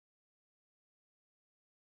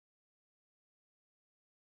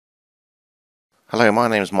Hello, my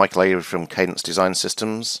name is Michael Avery from Cadence Design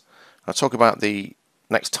Systems. I'll talk about the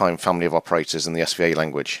nexttime family of operators in the SVA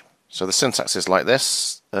language. So the syntax is like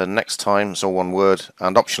this: nexttime is all one word,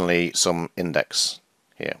 and optionally some index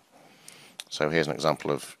here. So here's an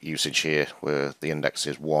example of usage here where the index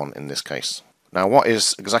is 1 in this case. Now what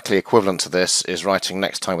is exactly equivalent to this is writing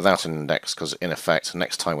nexttime without an index, because in effect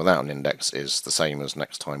nexttime without an index is the same as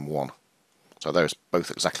nexttime 1. So those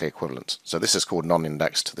both exactly equivalent. So this is called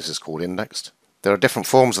non-indexed, this is called indexed. There are different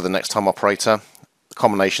forms of the nexttime operator,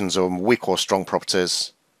 combinations of weak or strong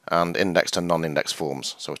properties, and indexed and non-indexed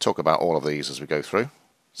forms. So we'll talk about all of these as we go through.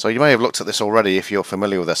 So you may have looked at this already if you're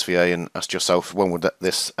familiar with SVA and asked yourself, when would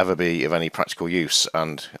this ever be of any practical use?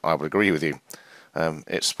 And I would agree with you.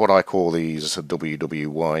 It's what I call these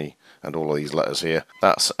WWY and all of these letters here.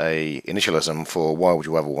 That's a initialism for why would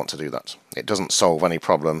you ever want to do that. It doesn't solve any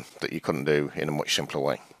problem that you couldn't do in a much simpler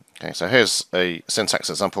way. Okay, so here's a syntax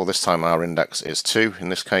example. This time our index is 2 in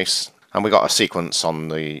this case, and we got a sequence on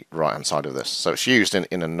the right hand side of this. So it's used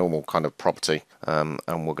in a normal kind of property, and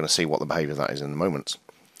we're going to see what the behavior of that is in a moment.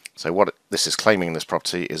 So what this is claiming in this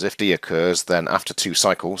property is if D occurs, then after 2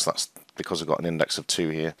 cycles, that's because we've got an index of 2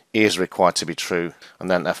 here, E is required to be true,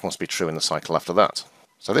 and then F must be true in the cycle after that.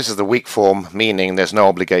 So this is the weak form, meaning there's no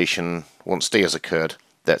obligation once D has occurred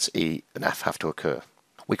that E and F have to occur.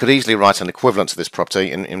 We could easily write an equivalent to this property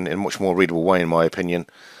in a much more readable way, in my opinion,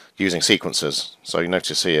 using sequences. So you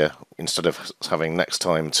notice here, instead of having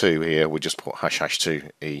nexttime 2 here, we just put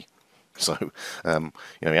 #2E. So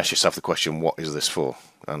you ask yourself the question, what is this for?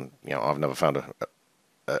 And I've never found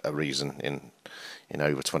a reason in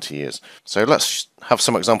over 20 years. So let's have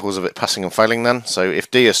some examples of it passing and failing then. So if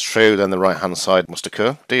D is true, then the right hand side must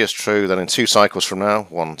occur. D is true, then in 2 cycles from now,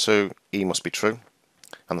 1, 2, E must be true,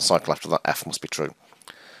 and the cycle after that, F must be true.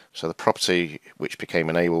 So the property which became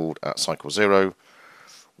enabled at cycle 0,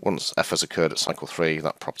 once F has occurred at cycle 3,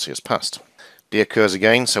 that property has passed. D occurs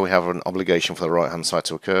again, so we have an obligation for the right hand side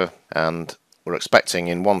to occur, and we're expecting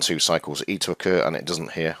in 1, 2 cycles E to occur, and it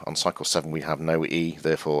doesn't here. On cycle 7 we have no E,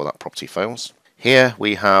 therefore that property fails. Here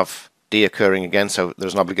we have D occurring again, so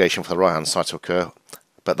there's an obligation for the right hand side to occur,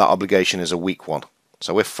 but that obligation is a weak one.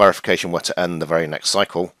 So if verification were to end the very next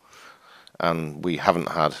cycle, and we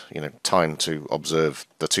haven't had time to observe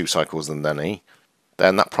the 2 cycles and then E,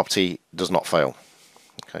 then that property does not fail.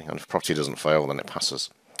 Okay, and if property doesn't fail, then it passes.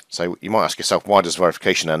 So you might ask yourself, why does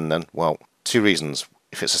verification end then? Well, 2 reasons.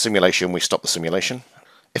 If it's a simulation, we stop the simulation.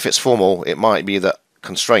 If it's formal, it might be that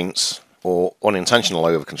constraints or unintentional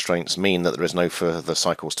over constraints mean that there is no further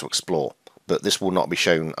cycles to explore, but this will not be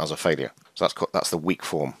shown as a failure. So that's the weak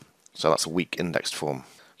form. So that's a weak indexed form.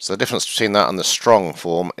 So the difference between that and the strong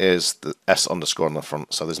form is the S underscore on the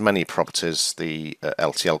front. So there's many properties, the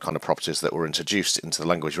LTL kind of properties that were introduced into the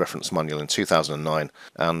language reference manual in 2009,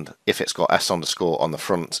 and if it's got S underscore on the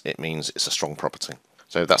front, it means it's a strong property.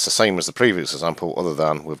 So that's the same as the previous example, other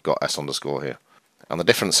than we've got S underscore here. And the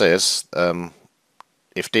difference is,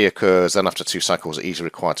 if D occurs, then after 2 cycles E is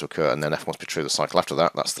required to occur, and then F must be true the cycle after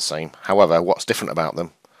that. That's the same. However, what's different about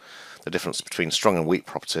them, the difference between strong and weak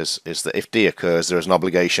properties, is that if D occurs, there is an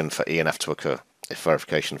obligation for E and F to occur if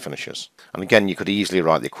verification finishes. And again, you could easily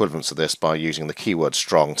write the equivalence of this by using the keyword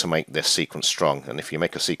strong to make this sequence strong. And if you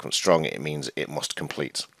make a sequence strong, it means it must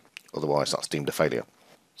complete. Otherwise, that's deemed a failure.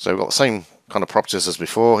 So we've got the same kind of properties as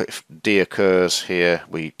before. If D occurs here,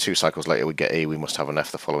 2 cycles later we get E, we must have an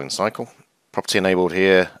F the following cycle. Property enabled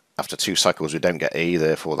here, after 2 cycles we don't get E,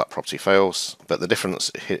 therefore that property fails. But the difference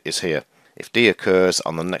is here. If D occurs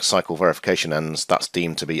and the next cycle verification ends, that's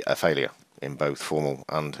deemed to be a failure in both formal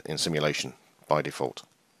and in simulation by default.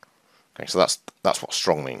 Okay, so that's what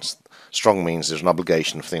strong means. Strong means there's an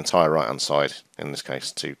obligation for the entire right hand side, in this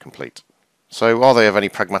case, to complete. So are they of any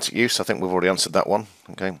pragmatic use? I think we've already answered that one.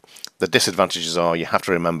 Okay. The disadvantages are you have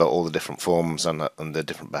to remember all the different forms and the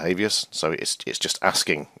different behaviours. So it's just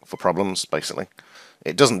asking for problems, basically.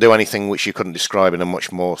 It doesn't do anything which you couldn't describe in a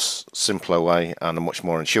much more simpler way and a much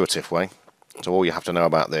more intuitive way. So all you have to know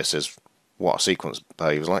about this is what a sequence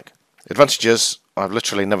behaves like. Advantages, I've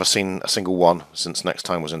literally never seen a single one since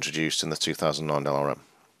nexttime was introduced in the 2009 LRM.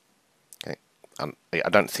 Okay. And I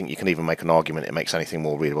don't think you can even make an argument it makes anything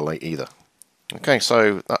more readable either. Okay,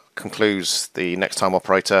 so that concludes the nexttime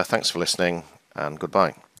operator. Thanks for listening, and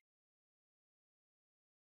goodbye.